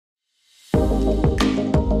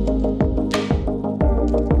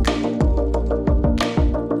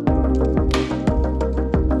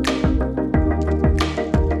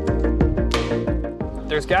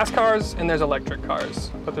gas cars and there's electric cars,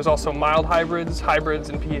 but there's also mild hybrids, hybrids,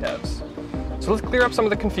 and PHEVs. So let's clear up some of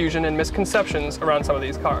the confusion and misconceptions around some of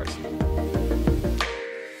these cars.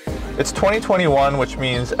 It's 2021, which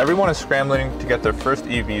means everyone is scrambling to get their first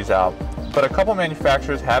EVs out, but a couple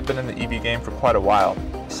manufacturers have been in the EV game for quite a while.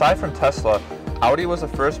 Aside from Tesla, Audi was the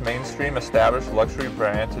first mainstream established luxury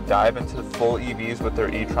brand to dive into the full EVs with their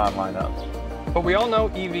e-tron lineup. But we all know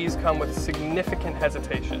EVs come with significant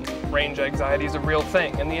hesitation. Range anxiety is a real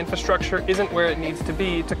thing, and the infrastructure isn't where it needs to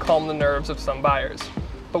be to calm the nerves of some buyers.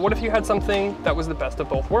 But what if you had something that was the best of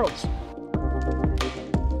both worlds?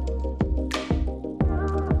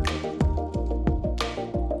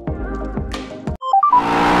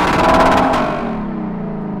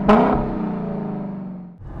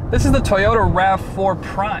 This is the Toyota RAV4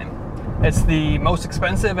 Prime. It's the most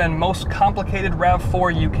expensive and most complicated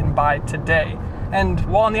RAV4 you can buy today. And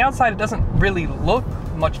while on the outside it doesn't really look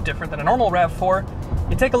much different than a normal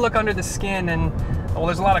RAV4, you take a look under the skin and, well,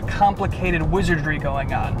 there's a lot of complicated wizardry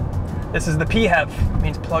going on. This is the PHEV,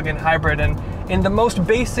 means plug-in hybrid, and in the most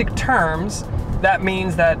basic terms, that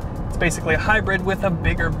means that it's basically a hybrid with a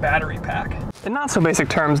bigger battery pack. In not so basic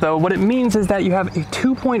terms though, what it means is that you have a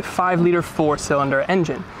 2.5 liter 4-cylinder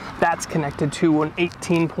engine. That's connected to an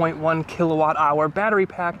 18.1 kilowatt hour battery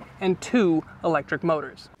pack and 2 electric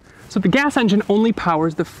motors. So the gas engine only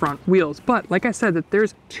powers the front wheels, but like I said, that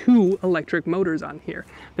there's 2 electric motors on here.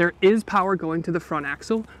 There is power going to the front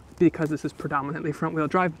axle because this is predominantly front wheel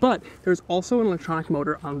drive, but there's also an electronic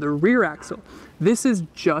motor on the rear axle. This is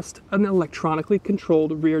just an electronically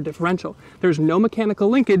controlled rear differential. There's no mechanical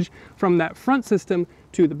linkage from that front system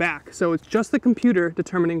to the back. So it's just the computer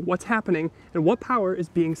determining what's happening and what power is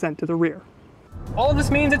being sent to the rear. All of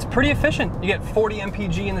this means it's pretty efficient. You get 40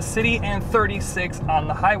 mpg in the city and 36 on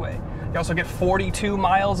the highway. You also get 42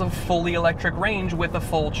 miles of fully electric range with a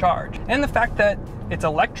full charge. And the fact that it's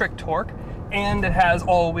electric torque and it has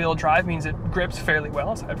all-wheel drive means it grips fairly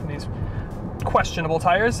well, aside from these questionable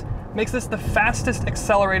tires, makes this the fastest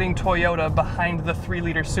accelerating Toyota behind the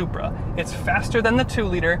 3-liter Supra. It's faster than the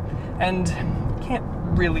 2-liter, and you can't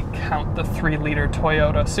really count the 3-liter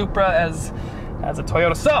Toyota Supra as a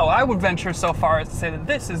Toyota. So I would venture so far as to say that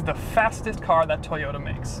this is the fastest car that Toyota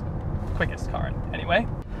makes. Quickest car, anyway.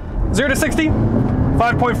 0 to 60,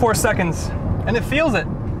 5.4 seconds, and it feels it.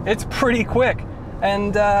 It's pretty quick.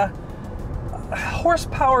 And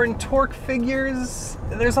horsepower and torque figures,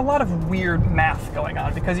 there's a lot of weird math going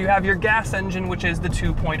on because you have your gas engine, which is the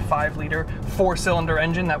 2.5 liter 4-cylinder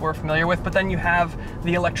engine that we're familiar with, but then you have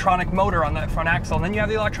the electronic motor on that front axle, and then you have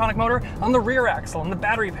the electronic motor on the rear axle and the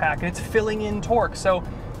battery pack, and it's filling in torque. So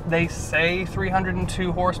they say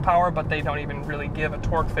 302 horsepower, but they don't even really give a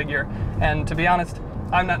torque figure. And to be honest,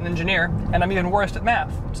 I'm not an engineer, and I'm even worse at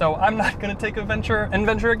math. So I'm not gonna take a venture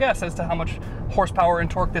a guess as to how much horsepower and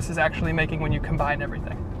torque this is actually making when you combine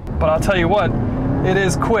everything. But I'll tell you what, it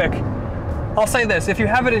is quick. I'll say this, if you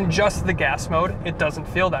have it in just the gas mode, it doesn't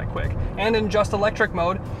feel that quick. And in just electric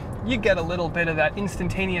mode, you get a little bit of that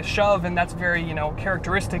instantaneous shove, and that's very,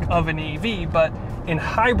 characteristic of an EV, but in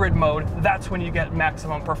hybrid mode, that's when you get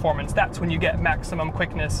maximum performance. That's when you get maximum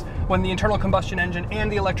quickness, when the internal combustion engine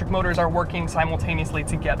and the electric motors are working simultaneously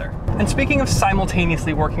together. And speaking of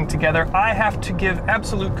simultaneously working together, I have to give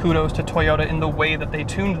absolute kudos to Toyota in the way that they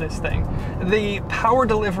tuned this thing. The power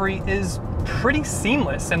delivery is pretty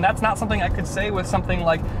seamless, and that's not something I could say with something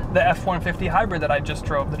like the F-150 hybrid that I just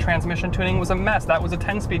drove. The transmission tuning was a mess. That was a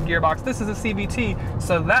 10-speed gearbox. This is a CVT,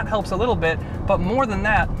 so that helps a little bit, but more than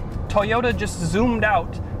that, Toyota just zoomed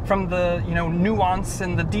out from the nuance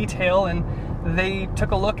and the detail, and they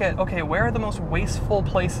took a look at, okay, where are the most wasteful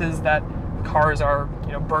places that cars are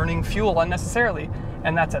burning fuel unnecessarily?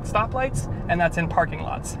 And that's at stoplights, and that's in parking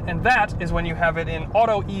lots. And that is when you have it in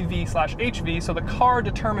auto EV/HV, so the car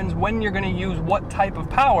determines when you're gonna use what type of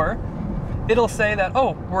power. It'll say that,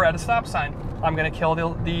 oh, we're at a stop sign, I'm gonna kill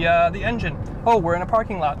the engine. Oh, we're in a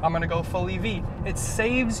parking lot, I'm gonna go full EV. It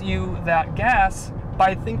saves you that gas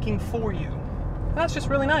by thinking for you. And that's just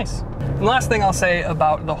really nice. And the last thing I'll say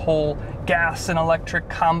about the whole gas and electric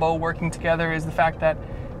combo working together is the fact that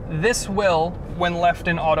this will, when left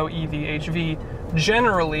in auto EV/HV,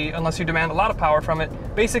 generally, unless you demand a lot of power from it,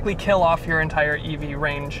 basically kill off your entire EV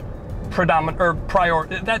range.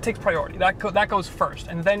 That takes priority. That goes first,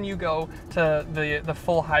 and then you go to the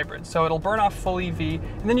full hybrid. So it'll burn off full EV,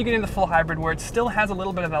 and then you get into the full hybrid where it still has a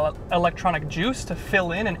little bit of electronic juice to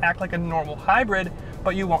fill in and act like a normal hybrid,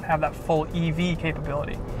 but you won't have that full EV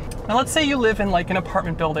capability. Now let's say you live in like an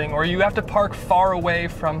apartment building, or you have to park far away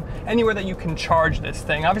from anywhere that you can charge this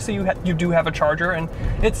thing. Obviously you do have a charger, and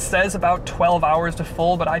it says about 12 hours to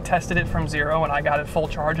full, but I tested it from 0 and I got it full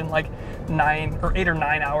charge in like 8 or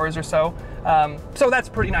 9 hours or so. So that's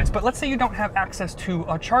pretty nice. But let's say you don't have access to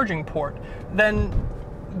a charging port, then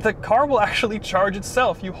the car will actually charge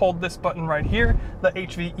itself. You hold this button right here, the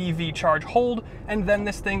HEV charge hold, and then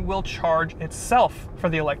this thing will charge itself for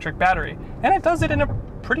the electric battery. And it does it in a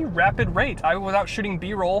pretty rapid rate. I was out shooting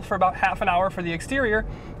B-roll for about half an hour for the exterior,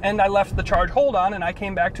 and I left the charge hold on, and I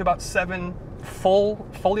came back to about 7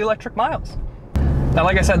 fully electric miles. Now,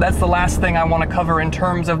 like I said, that's the last thing I want to cover in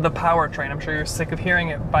terms of the powertrain. I'm sure you're sick of hearing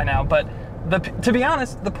it by now, but to be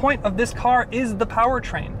honest, the point of this car is the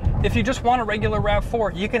powertrain. If you just want a regular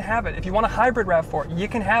RAV4, you can have it. If you want a hybrid RAV4, you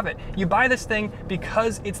can have it. You buy this thing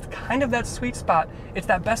because it's kind of that sweet spot. It's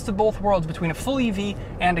that best of both worlds between a full EV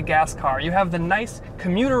and a gas car. You have the nice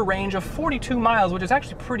commuter range of 42 miles, which is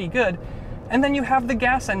actually pretty good, and then you have the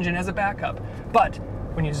gas engine as a backup. But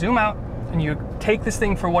when you zoom out and you take this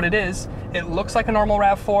thing for what it is, it looks like a normal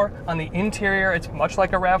RAV4. On the interior, it's much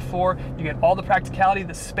like a RAV4. You get all the practicality,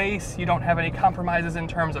 the space. You don't have any compromises in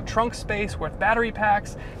terms of trunk space with battery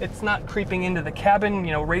packs. It's not creeping into the cabin,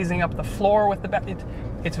 you know, raising up the floor with the battery.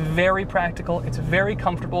 It's very practical, it's very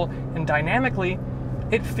comfortable, and dynamically,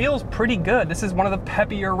 it feels pretty good. This is one of the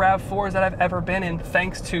peppier RAV4s that I've ever been in,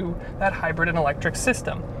 thanks to that hybrid and electric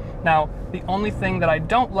system. Now, the only thing that I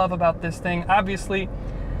don't love about this thing, obviously,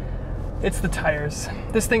 it's the tires.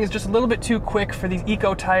 This thing is just a little bit too quick for these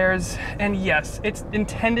eco tires, and yes, it's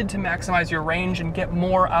intended to maximize your range and get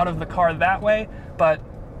more out of the car that way, but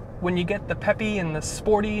when you get the peppy and the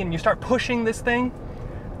sporty and you start pushing this thing,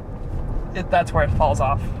 that's where it falls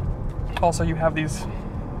off. Also, you have these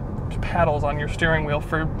paddles on your steering wheel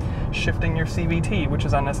for shifting your CVT, which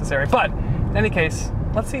is unnecessary. But in any case,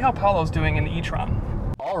 let's see how Paulo's doing in the e-tron.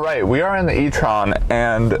 All right, we are in the e-tron,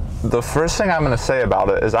 and the first thing I'm going to say about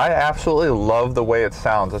it is I absolutely love the way it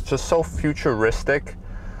sounds. It's just so futuristic.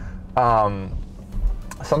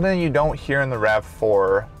 Something that you don't hear in the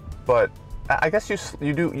RAV4, but I guess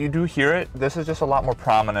you do hear it. This is just a lot more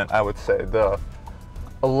prominent, I would say. The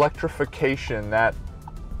electrification, that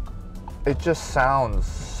it just sounds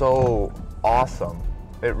so awesome.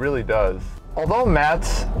 It really does. Although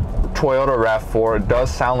Matt's Toyota RAV4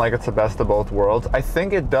 does sound like it's the best of both worlds, I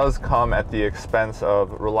think it does come at the expense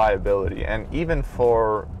of reliability. And even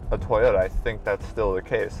for a Toyota, I think that's still the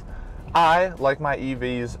case. I like my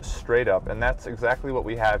EVs straight up, and that's exactly what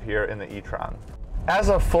we have here in the e-tron. As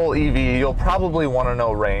a full EV, you'll probably want to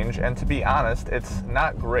know range, and to be honest, it's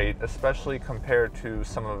not great, especially compared to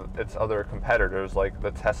some of its other competitors like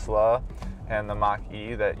the Tesla and the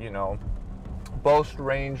Mach-E that, you know, boast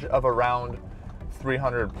range of around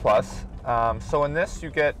 300 plus. So in this you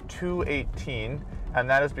get 218, and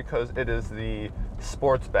that is because it is the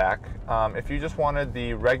Sportsback. If you just wanted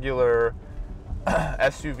the regular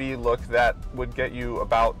SUV look, that would get you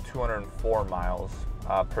about 204 miles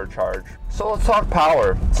per charge. So let's talk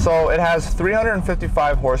power. So it has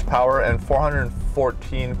 355 horsepower and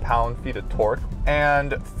 414 pound-feet of torque.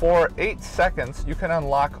 And for 8 seconds, you can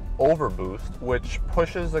unlock Overboost, which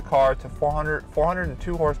pushes the car to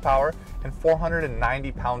 402 horsepower and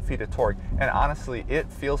 490 pound-feet of torque. And honestly,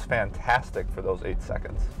 it feels fantastic for those 8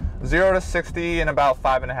 seconds. 0 to 60 in about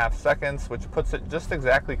 5.5 seconds, which puts it just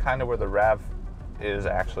exactly kind of where the RAV is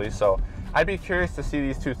actually. So I'd be curious to see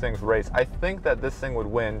these two things race. I think that this thing would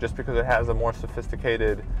win just because it has a more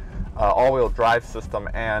sophisticated all-wheel drive system,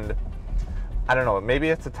 and I don't know, maybe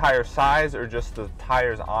it's the tire size or just the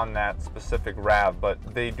tires on that specific RAV, but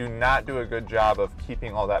they do not do a good job of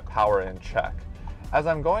keeping all that power in check. As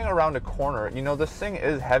I'm going around a corner, you know, this thing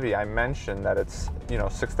is heavy. I mentioned that it's, you know,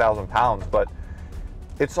 6,000 pounds, but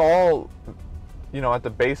it's all, you know, at the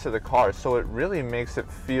base of the car, so it really makes it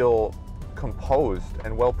feel composed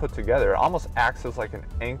and well put together. It almost acts as like an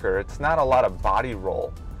anchor. It's not a lot of body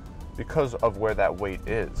roll because of where that weight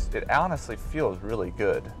is. It honestly feels really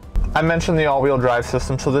good. I mentioned the all-wheel drive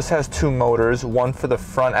system, so this has 2 motors, one for the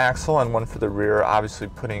front axle and one for the rear, obviously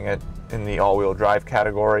putting it in the all-wheel drive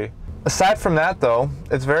category. Aside from that though,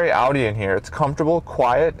 it's very Audi in here. It's comfortable,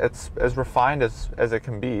 quiet, it's as refined as it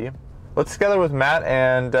can be. Let's together with Matt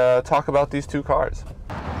and talk about these two cars.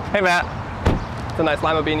 Hey Matt. It's a nice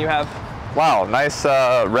lima bean you have. Wow, nice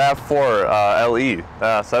RAV4 LE.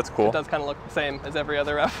 So that's cool. It does kind of look the same as every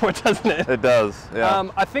other RAV4, doesn't it? It does, yeah.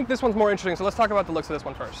 I think this one's more interesting, so let's talk about the looks of this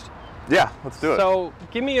one first. Yeah, let's do it. So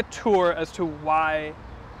give me a tour as to why...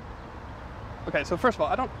 Okay, so first of all,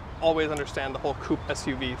 I don't always understand the whole coupe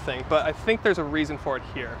SUV thing, but I think there's a reason for it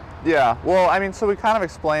here. Yeah, well, I mean, so we kind of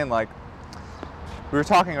explained, like, We were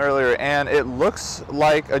talking earlier, and it looks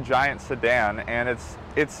like a giant sedan, and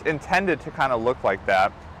it's intended to kind of look like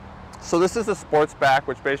that. So this is a sportsback,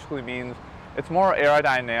 which basically means it's more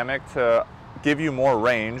aerodynamic to give you more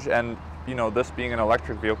range, and you know, this being an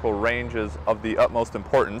electric vehicle, range is of the utmost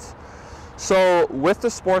importance. So with the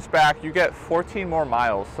sportsback, you get 14 more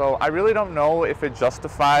miles. So I really don't know if it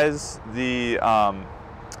justifies the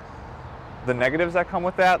negatives that come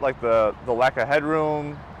with that, like the lack of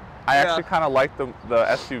headroom. I actually kind of like the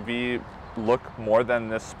SUV look more than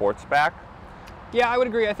this sportsback. Yeah, I would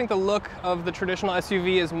agree. I think the look of the traditional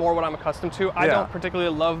SUV is more what I'm accustomed to. I don't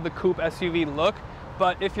particularly love the coupe SUV look,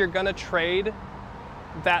 but if you're gonna trade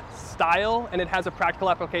that style and it has a practical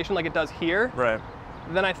application like it does here, right,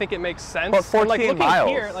 then I think it makes sense. But 14 like looking miles.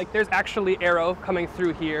 Here, like there's actually aero coming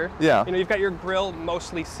through here. Yeah. You know, you've got your grille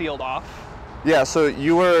mostly sealed off. Yeah, so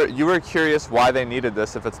you were curious why they needed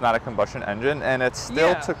this if it's not a combustion engine, and it's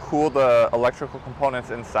still to cool the electrical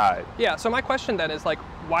components inside. Yeah, so my question then is like,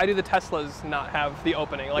 why do the Teslas not have the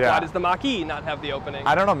opening? Like, why does the Mach-E not have the opening?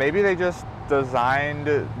 I don't know, maybe they just designed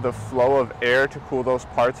the flow of air to cool those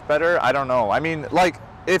parts better. I don't know. I mean, like,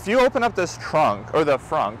 if you open up this trunk, or the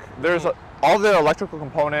frunk, there's all the electrical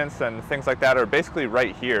components and things like that are basically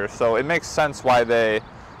right here, so it makes sense why they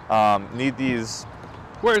need these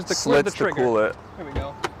where's the slits trigger? To cool it. There we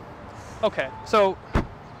go. Okay, so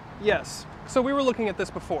yes. So we were looking at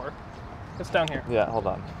this before. It's down here. Yeah, hold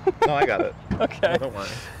on. No, I got it. Okay. No, don't worry.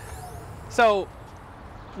 So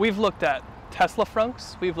we've looked at Tesla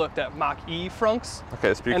frunks, we've looked at Mach-E frunks.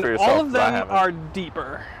 Okay, speak and for yourself. all of them are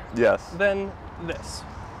deeper than this.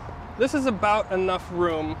 This is about enough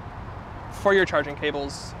room for your charging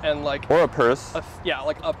cables and like or a purse.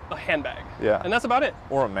 Like a handbag. Yeah. And that's about it.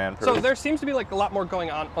 Or a man purse. So there seems to be like a lot more going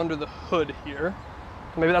on under the hood here.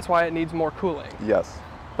 Maybe that's why it needs more cooling. Yes.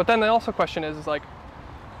 But then the also question is like,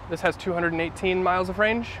 this has 218 miles of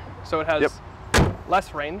range, so it has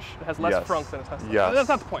less range. It has less frunk than a Tesla. Yes. That's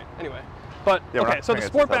not the point anyway. But okay, so the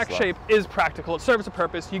Sportback shape is practical. It serves a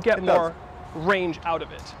purpose. You get more range out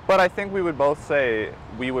of it. But I think we would both say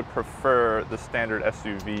we would prefer the standard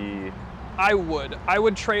SUV. I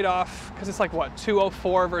would trade off, because it's like what,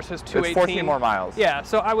 204 versus 218? It's 14 more miles. Yeah,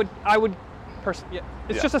 so I would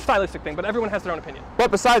it's just a stylistic thing, but everyone has their own opinion. But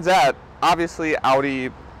besides that, obviously Audi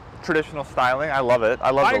traditional styling, I love it. I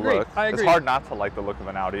love the look. I agree. It's hard not to like the look of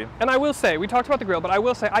an Audi. And I will say, we talked about the grille, but I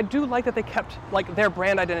will say I do like that they kept like their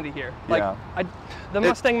brand identity here. Like the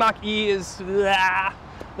Mustang Mach-E is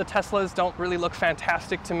the Teslas don't really look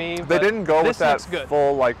fantastic to me. They didn't go with that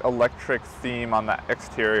full like electric theme on the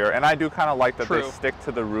exterior, and I do kind of like that they stick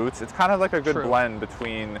to the roots. It's kind of like a good blend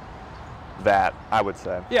between that, I would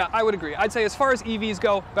say. Yeah, I would agree. I'd say as far as EVs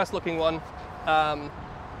go, best looking one.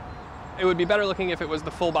 It would be better looking if it was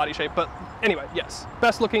the full body shape, but anyway, yes,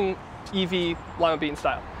 best looking EV Lima Bean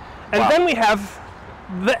style. And then we have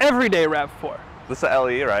the everyday RAV4. This is the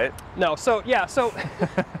LE, right? No, so yeah, so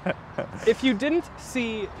if you didn't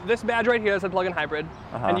see this badge right here as a plug-in hybrid,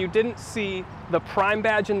 and you didn't see the Prime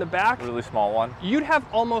badge in the back, really small one, you'd have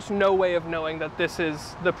almost no way of knowing that this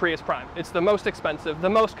is the Prius Prime. It's the most expensive, the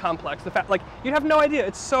most complex. The fact, like, you'd have no idea.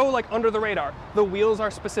 It's so like under the radar. The wheels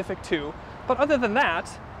are specific too, but other than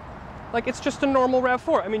that, like, it's just a normal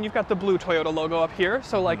RAV4. I mean, you've got the blue Toyota logo up here,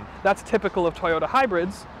 so like that's typical of Toyota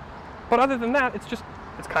hybrids. But other than that,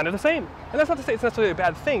 it's kind of the same. And that's not to say it's necessarily a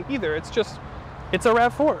bad thing either. It's just, it's a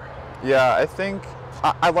RAV4. Yeah, I think,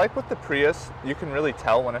 I like with the Prius, you can really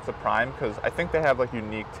tell when it's a Prime, because I think they have like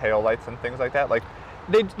unique tail lights and things like that. Like,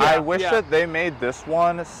 I wish that they made this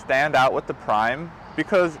one stand out with the Prime,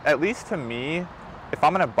 because at least to me, if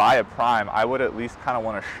I'm gonna buy a Prime, I would at least kind of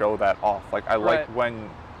want to show that off. Like, I like when,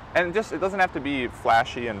 and just, it doesn't have to be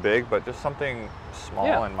flashy and big, but just something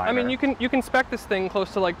small and minor. I mean, you can spec this thing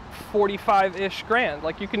close to like 45-ish grand.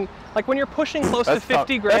 Like, you can, like, when you're pushing close to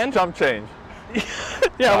 50 grand. That's jump change.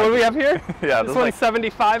 Yeah, what do we have here? Yeah, this one's like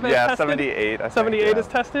 75 is tested? 78, I think. 78 is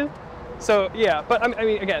tested? So, yeah, but I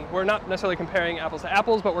mean, again, we're not necessarily comparing apples to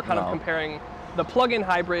apples, but we're kind of comparing the plug-in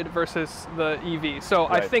hybrid versus the EV. So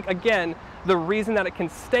I think, again, the reason that it can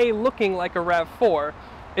stay looking like a RAV4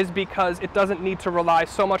 is because it doesn't need to rely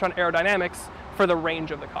so much on aerodynamics for the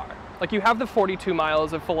range of the car. Like, you have the 42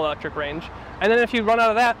 miles of full electric range, and then if you run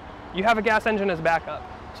out of that, you have a gas engine as backup.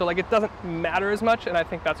 So like, it doesn't matter as much, and I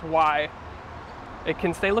think that's why it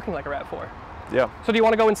can stay looking like a RAV4. Yeah. So do you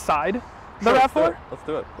want to go inside the RAV4? Let's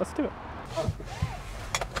do it. Let's do it.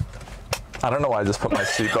 I don't know why I just put my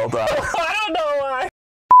seatbelt on. I don't know why.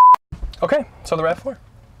 Okay, so the RAV4.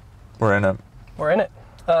 We're in it. We're in it.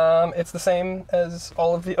 It's the same as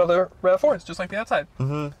all of the other RAV4s, just like the outside.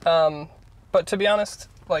 But to be honest,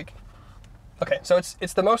 like, Okay, so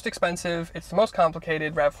it's the most expensive, it's the most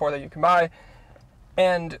complicated RAV4 that you can buy.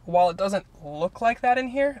 And while it doesn't look like that in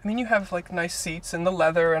here, I mean, you have like nice seats and the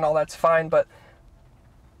leather and all that's fine, but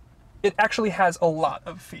it actually has a lot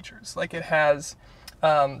of features. Like it has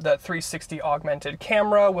the 360 augmented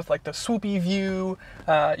camera with like the swoopy view.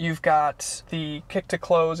 You've got the kick to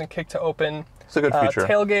close and kick to open. It's a good feature.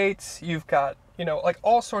 Tailgates. You've got, you know, like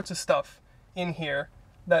all sorts of stuff in here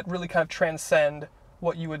that really kind of transcend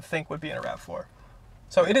what you would think would be in a RAV4.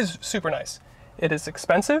 So it is super nice. It is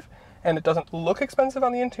expensive, and it doesn't look expensive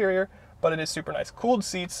on the interior, but it is super nice. Cooled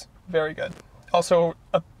seats, very good. Also,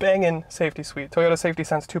 a banging safety suite. Toyota Safety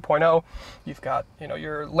Sense 2.0. You've got, you know,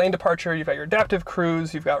 your lane departure, you've got your adaptive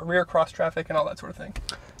cruise, you've got rear cross traffic, and all that sort of thing.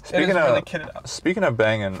 It is really kitted out. Speaking of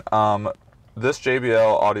banging, this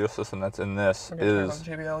JBL audio system that's in this is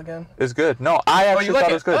JBL again. Is good. No, I actually thought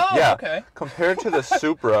it was good. Oh, yeah. Okay. Compared to the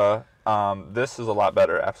Supra, this is a lot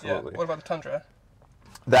better. Absolutely. Yeah. What about the Tundra?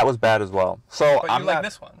 That was bad as well. So But you like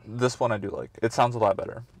this one? This one I do like. It sounds a lot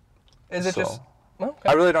better. Is it just? Okay.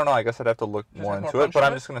 I really don't know. I guess I'd have to look more into it. But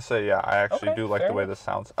I'm to it? just gonna say, yeah, I actually do like the way enough. this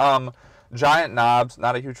sounds. Giant knobs.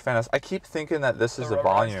 Not a huge fan of. I keep thinking that this is a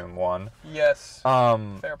volume one. Yes.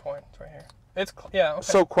 Fair point. It's right here. It's yeah. Okay.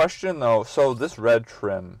 So question though. So this red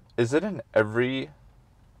trim, is it in every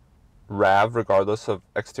RAV regardless of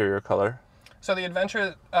exterior color? So the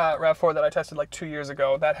Adventure RAV4 that I tested like 2 years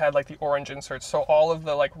ago, that had like the orange inserts. So all of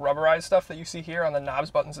the like rubberized stuff that you see here on the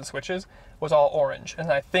knobs, buttons, and switches was all orange.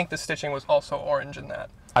 And I think the stitching was also orange in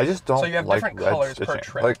that. I just don't So you have like different red colors stitching. per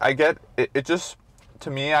trim. Like I get it, it just,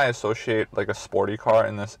 to me, I associate like a sporty car,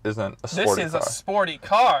 and this isn't a sporty car. This is a sporty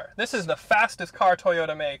car. This is the fastest car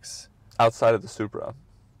Toyota makes. Outside of the Supra.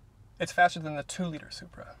 It's faster than the 2-liter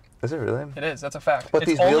Supra. Is it really? It is. That's a fact. But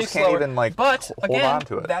it's these only wheels can't slower, even like but hold again, on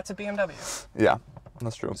to it. That's a BMW. Yeah,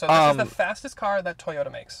 that's true. So this is the fastest car that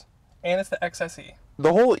Toyota makes, and it's the XSE.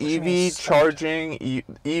 The whole EV charging,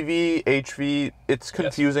 EV, HV, it's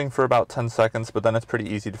confusing for about 10 seconds, but then it's pretty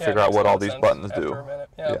easy to figure out what all these buttons do. A minute.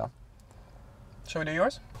 Yeah. Shall we do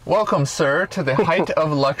yours? Welcome, sir, to the height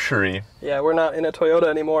of luxury. Yeah, we're not in a Toyota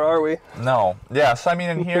anymore, are we? No. Yeah, so I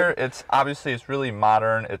mean, in here, it's obviously it's really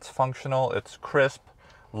modern, it's functional, it's crisp.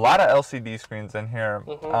 A lot of LCD screens in here.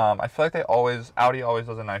 I feel like Audi always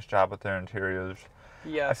does a nice job with their interiors.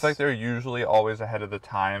 Yes. I feel like they're usually always ahead of the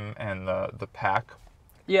time and the pack.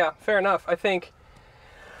 Yeah, fair enough. I think,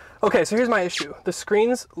 okay, so here's my issue. The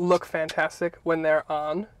screens look fantastic when they're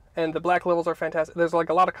on, and the black levels are fantastic. There's like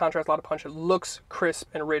a lot of contrast, a lot of punch. It looks crisp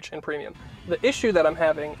and rich and premium. The issue that I'm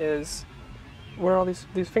having is, where are all these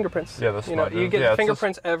fingerprints? Yeah, the smudges. You get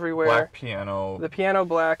fingerprints everywhere. Black piano. The piano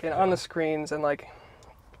black and on the screens, and like,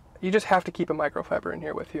 you just have to keep a microfiber in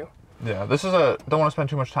here with you. Yeah, this is don't want to spend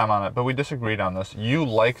too much time on it, but we disagreed on this. You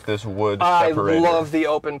like this wood separator. I love the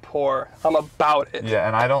open pour. I'm about it. Yeah,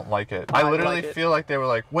 and I don't like it. I literally feel like they were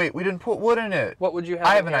like, wait, we didn't put wood in it. What would you have?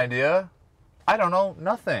 I have an idea. I don't know,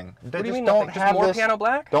 nothing. They what do you mean don't nothing? have Just more this, piano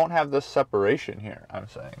black? Don't have this separation here, I'm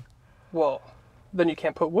saying. Well, then you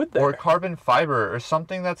can't put wood there. Or carbon fiber or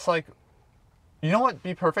something that's like, you know what would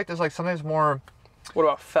be perfect is like something that's more... What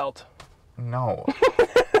about felt? No.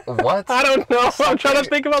 What? I don't know. I'm trying to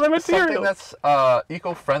think of other materials. Something that's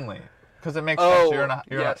eco-friendly, because it makes sense.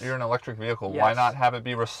 You're an electric vehicle. Yes. Why not have it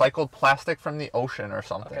be recycled plastic from the ocean or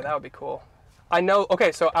something? Okay, that would be cool. I know.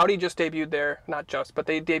 Okay, so Audi just debuted their, not just, but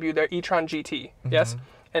they debuted their e-tron GT. Yes,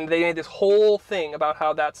 and they made this whole thing about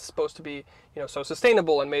how that's supposed to be, you know, so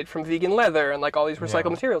sustainable and made from vegan leather and like all these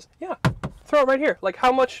recycled materials. Yeah, throw it right here. Like,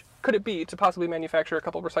 how much could it be to possibly manufacture a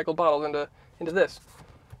couple of recycled bottles into this?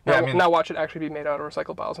 Now, I mean, now watch it actually be made out of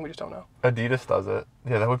recycled bottles, and we just don't know. Adidas does it.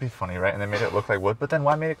 Yeah, that would be funny, right? And they made it look like wood. But then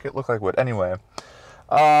why make it look like wood? Anyway,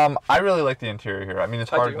 I really like the interior here. I mean, it's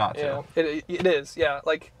hard not to. It is, yeah.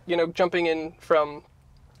 Like, you know, jumping in from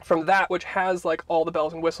that, which has like all the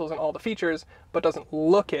bells and whistles and all the features, but doesn't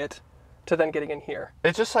look it, to then getting in here.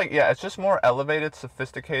 It's just like, yeah, it's just more elevated,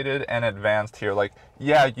 sophisticated, and advanced here. Like,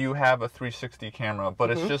 yeah, you have a 360 camera, but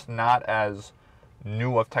it's just not as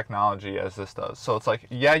new of technology as this does. So it's like,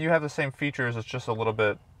 yeah, you have the same features, it's just a little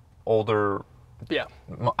bit older. Yeah.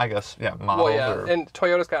 I guess, yeah, models. Well, yeah, and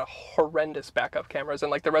Toyota's got horrendous backup cameras,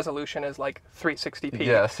 and like the resolution is like 360p.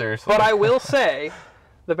 Yeah, seriously. But I will say,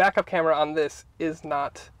 the backup camera on this is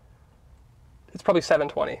not, it's probably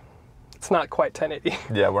 720. It's not quite 1080.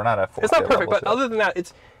 Yeah, we're not at 4K. It's not perfect, but other than that,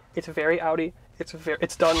 it's very Audi.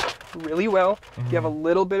 It's done really well. You have a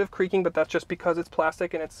little bit of creaking, but that's just because it's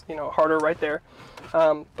plastic and it's, you know, harder right there.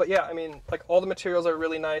 But yeah, I mean, like all the materials are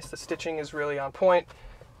really nice. The stitching is really on point.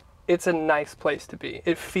 it's a nice place to be.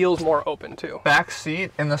 It feels more open too. Back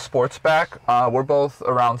seat in the sports back, we're both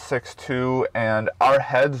around 6'2", and our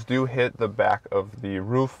heads do hit the back of the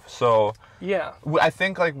roof, so yeah, I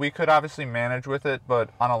think like we could obviously manage with it, but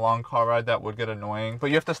on a long car ride that would get annoying. But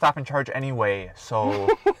you have to stop and charge anyway, so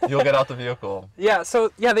you'll get out the vehicle. Yeah,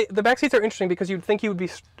 so yeah, the back seats are interesting because you'd think you would be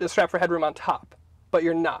strapped for headroom on top, but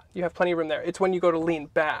you're not. You have plenty of room there. It's when you go to lean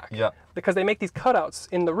back. Yeah. Because they make these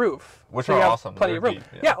cutouts in the roof. Which so are you have awesome. Plenty of room. Deep,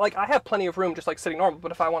 yeah, like I have plenty of room just like sitting normal,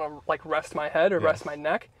 but if I want to like rest my head or rest my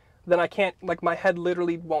neck, then I can't, like my head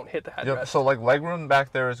literally won't hit the headrest. Yep, so like legroom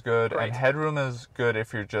back there is good, Right. and headroom is good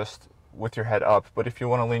if you're just with your head up, but if you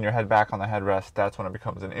want to lean your head back on the headrest, that's when it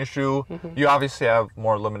becomes an issue. You obviously have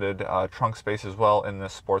more limited trunk space as well in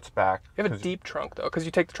this sports back. You have a deep trunk though, because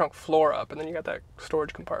you take the trunk floor up and then you got that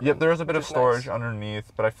storage compartment. Yep, there is a bit of storage nice.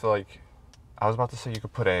 underneath, but I feel like, I was about to say you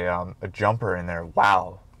could put a jumper in there.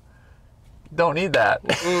 Wow. Don't need that.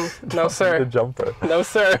 No sir. The jumper. No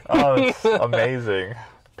sir. Oh, it's amazing.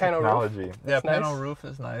 Panel Technology. roof. Yeah, That's panel nice. roof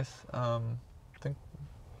is nice.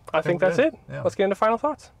 I think that's good. it. Yeah. Let's get into final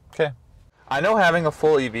thoughts. Okay. I know having a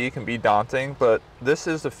full EV can be daunting, but this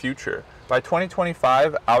is the future. By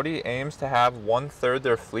 2025, Audi aims to have 1/3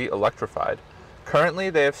 their fleet electrified. Currently,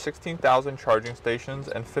 they have 16,000 charging stations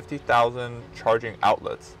and 50,000 charging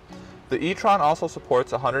outlets. The e-tron also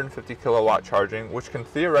supports 150 kilowatt charging, which can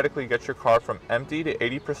theoretically get your car from empty to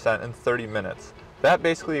 80% in 30 minutes. That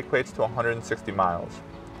basically equates to 160 miles.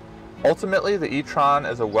 Ultimately, the e-tron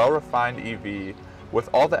is a well-refined EV with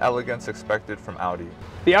all the elegance expected from Audi.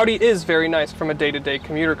 The Audi is very nice from a day-to-day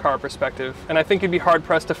commuter car perspective, and I think you'd be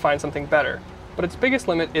hard-pressed to find something better. But its biggest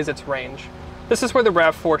limit is its range. This is where the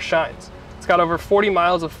RAV4 shines. It's got over 40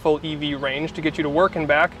 miles of full EV range to get you to work and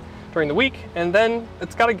back during the week, and then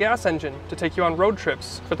it's got a gas engine to take you on road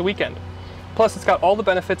trips for the weekend. Plus, it's got all the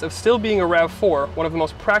benefits of still being a RAV4, one of the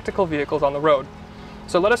most practical vehicles on the road.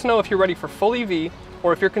 So let us know if you're ready for full EV,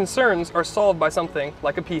 or if your concerns are solved by something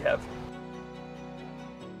like a PHEV.